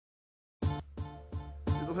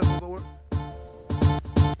Hey,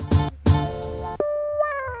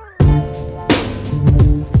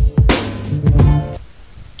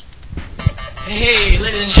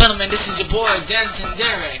 ladies and gentlemen, this is your boy Dancing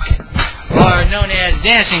Derek, or known as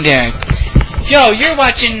Dancing Derek. Yo, you're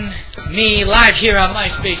watching me live here on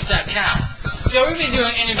MySpace.com. Yo, we're gonna be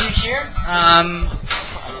doing an interview here.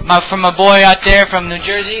 From a boy out there from New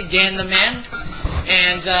Jersey, Dan the Man,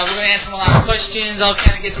 and we're gonna ask him a lot of questions. I'll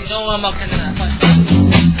kind of get to know him. I'll kind of fun stuff.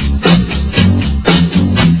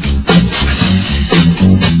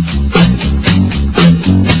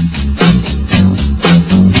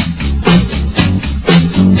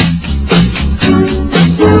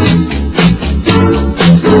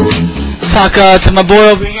 Talk to my boy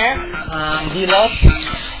over here,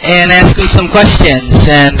 DLOVe, and ask him some questions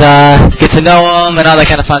and get to know him and all that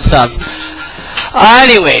kind of fun stuff.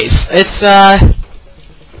 Anyways, it's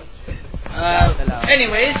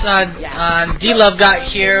DLOVe got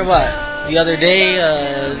here the other day.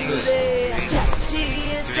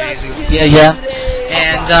 Yeah.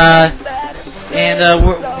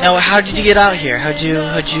 Now how did you get out here? How'd you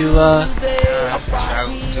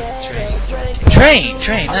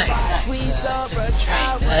Train, nice.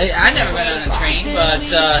 I never been on a train, but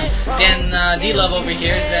then DLOVE over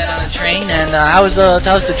here has been on a train, and how was the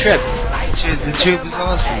trip? The trip was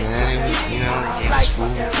awesome, man. It was, they gave us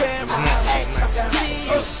food. It was nice.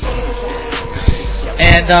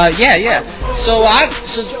 And yeah. So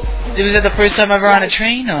was that the first time ever on a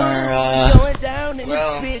train, or? Well,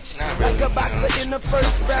 not really.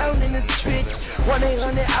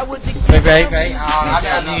 Right. I've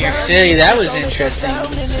been in New York City. That was interesting.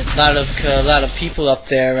 A lot of people up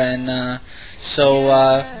there, and so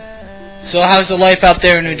how's the life out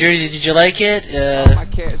there in New Jersey? Did you like it? Yeah, I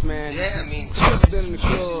mean, just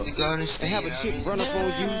the Garden State. Have a chick run up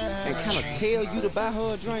on you and kind of tell you to buy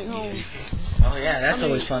her a drink home. Oh yeah, that's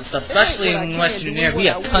always fun stuff, especially in Western New York. We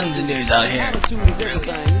have tons of deers out here.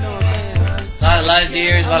 A lot of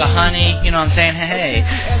deers, a lot of honey. You know what I'm saying? Hey.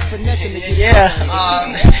 Yeah.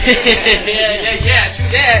 Yeah. True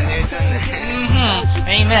that.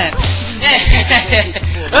 Amen.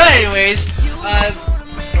 Anyways,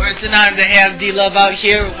 it's an honor to have DLOVE out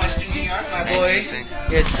here in Western New York, my boy.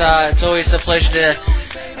 It's always a pleasure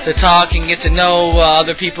to talk and get to know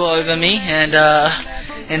other people other than me, and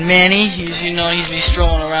Manny, he's been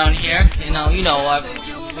strolling around here. We don't even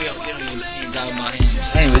talk about him.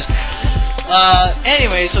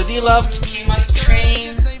 Anyways, so DLOVE came on the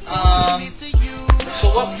train. So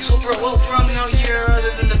what brought me out here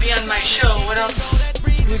other than to be on my show? What else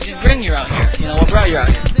would bring you out here? What brought you out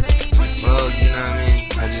here? Well, what I mean?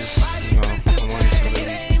 I just, I wanted to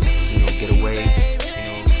really, get away,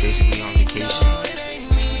 basically on vacation.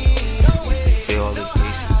 Feel all the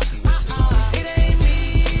places, see what's up.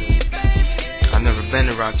 I've never been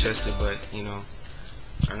to Rochester, but, I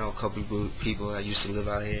know a couple of people that used to live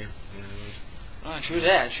out here. Oh, true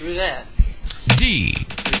that. DJ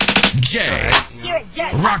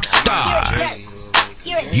Rockstar.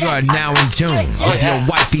 You are now in tune with your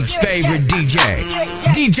wifey's favorite DJ,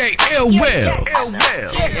 DJ Ill Will.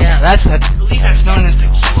 Yeah, I believe that's known as the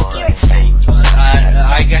Keystone State, but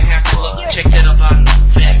I have to check that up on some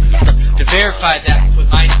facts and stuff to verify that with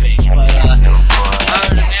MySpace. But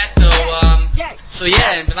other than that, though, so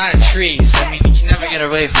yeah, a lot of trees. I mean, you can never get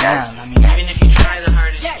away from them. I mean, even if you try the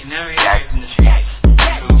hardest, you can never get away from the trees.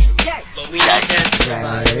 But we need that to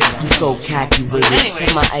survive. I'm so cocky with it.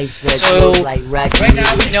 Anyways, My ice so right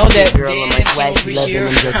now we know that Dan is over here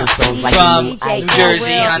from New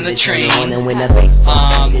Jersey on the train. And we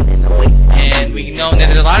know that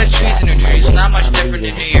there's a lot of trees in New Jersey. It's not much different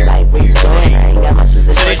than New York State.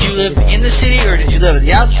 So did you live in the city or did you live at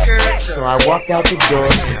the outskirts? So I walked out the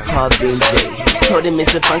door, called Ben J. Told him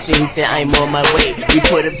it's a function, he said I'm on my way. We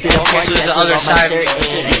put him to the park, so it's the other side of the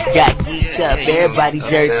city. Got geeked up, everybody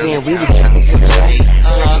jerked in. We was talking to the left.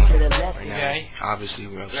 Okay. Obviously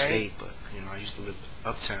we're upstate, but I used to live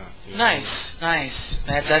uptown. Nice. I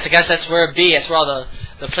guess that's where it be. That's where all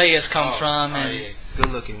the players come from. And yeah.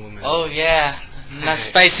 Good looking woman. Oh yeah, not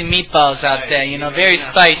spicy meatballs out there. Very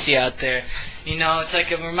spicy out there. It's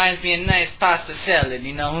like it reminds me of nice pasta salad.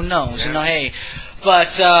 Who knows? Yeah. Hey,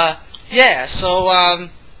 but yeah. So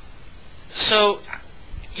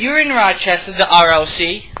you're in Rochester, the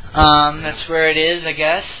RLC. That's where it is, I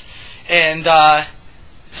guess. And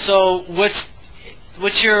so what's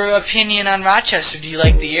your opinion on Rochester? Do you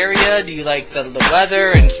like the area? Do you like the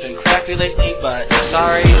weather? And it's been crappy lately, but I'm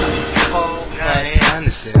sorry. I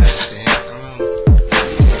understand. And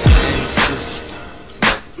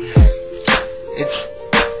it's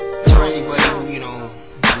for anybody who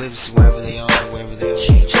lives wherever they are, wherever they are.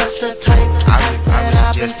 She just a type. I was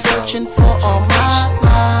been searching for all my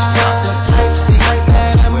life. The types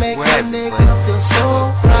that'll make a nigga feel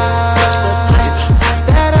so right. The types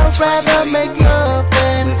that I'd rather make love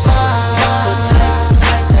than fight. The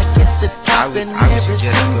type that gets it poppin' every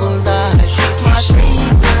single night. She's my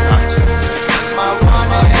dream girl, my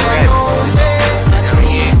one and only. My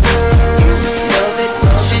dream girl, love it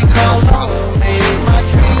when she call on me. My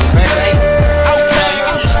dream girl. You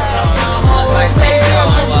can just, just let my space know.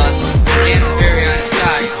 Dan's a very honest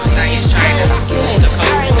guy, so now he's trying to push the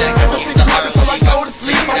coach that he's the ROC about to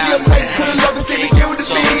sleep down.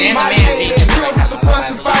 So Dan the man needs you right now. I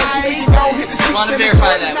want to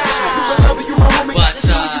verify that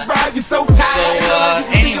for sure. But,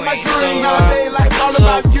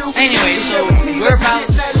 anyway, so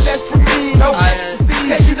whereabouts,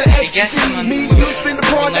 I guess we're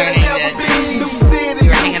learning that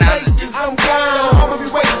you're hanging out in the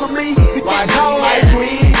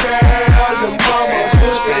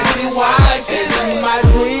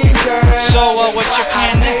So, what's your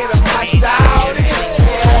plan next?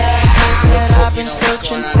 I've been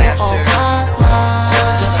searching for all my life.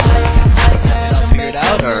 Have it all figured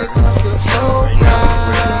out, or?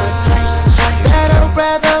 That I'd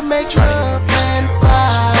rather make love than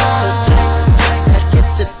fight. That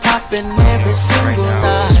gets it poppin' every single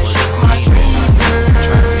night. She's my dream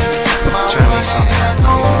girl, my one and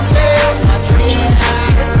only. My dream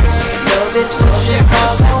girl, love it when she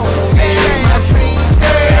call on me. My dream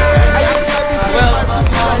girl. Well,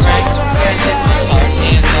 that's right. You guys hit this hard,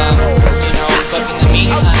 and but in the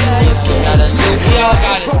meantime, we all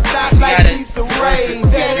got it. We gotta work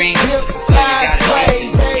with your dreams, but you gotta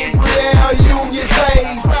chase it.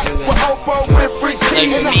 Like for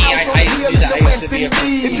me, I used to do that. I used to be a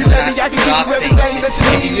rock thing. If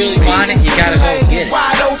you really want it, you gotta go get it.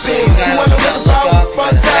 So you gotta look up, you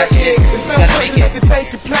gotta test it, you gotta make it.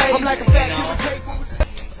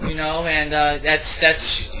 And that's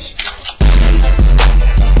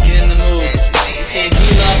get in the mood. You see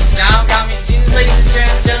DLOVe now got me. Ladies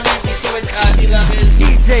and gentlemen, you see what DLOVe is.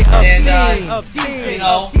 And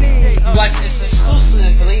you watch this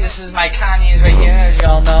exclusively. This is my Kanye's right here, as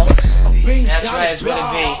y'all know. That's right, it's what it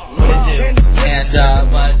be, what it do. And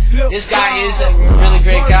but this guy is a really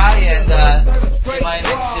great guy, and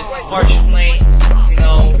it's fortunately,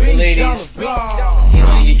 the ladies, the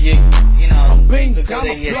girl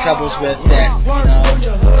that he had troubles with that,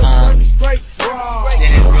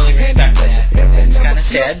 didn't really respect that. And it's kind of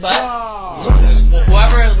sad, but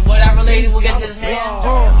whatever lady will get this man,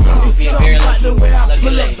 will be a very lucky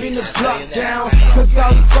lady. I'll tell you that.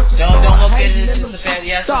 Don't look at this as a bad.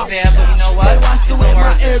 Yes, it's bad, but you know what? There's no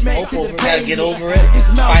more just mope over. Gotta get over it.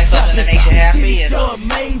 Find something that makes you happy and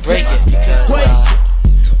break it, because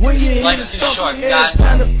life's too short. You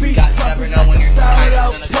never know when your time is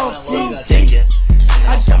gonna come and the Lord's gonna take you.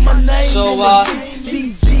 So, a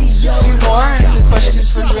few more questions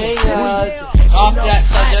for Dre. Off that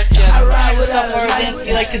subject, stuff more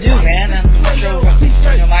you like to do, man. I'm sure,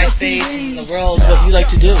 MySpace and the world, what you like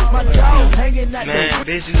to do. Man,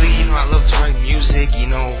 basically, I love to write music, get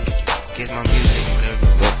my music, whatever.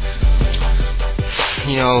 But,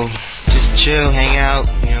 just chill, hang out,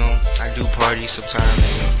 I do parties sometimes,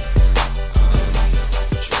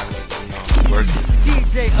 working.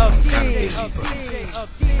 I'm kind of busy, but.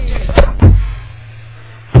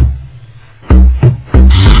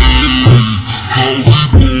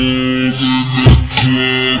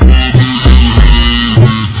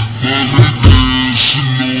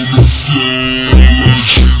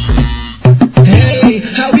 Hey,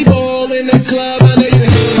 how we ball in the club? I know you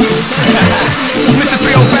hear Mr.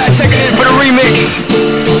 305 checking in for the remix.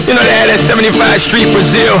 They had that 75 Street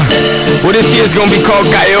Brazil. Well, this year's gonna be called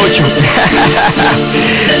Cayocho.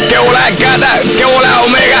 Que hola gata, que hola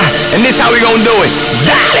omega. And this how we gonna do it.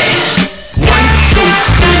 Dale! 1, 2,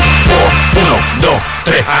 3, 4, 1, 2,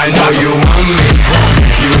 3. I know you want me.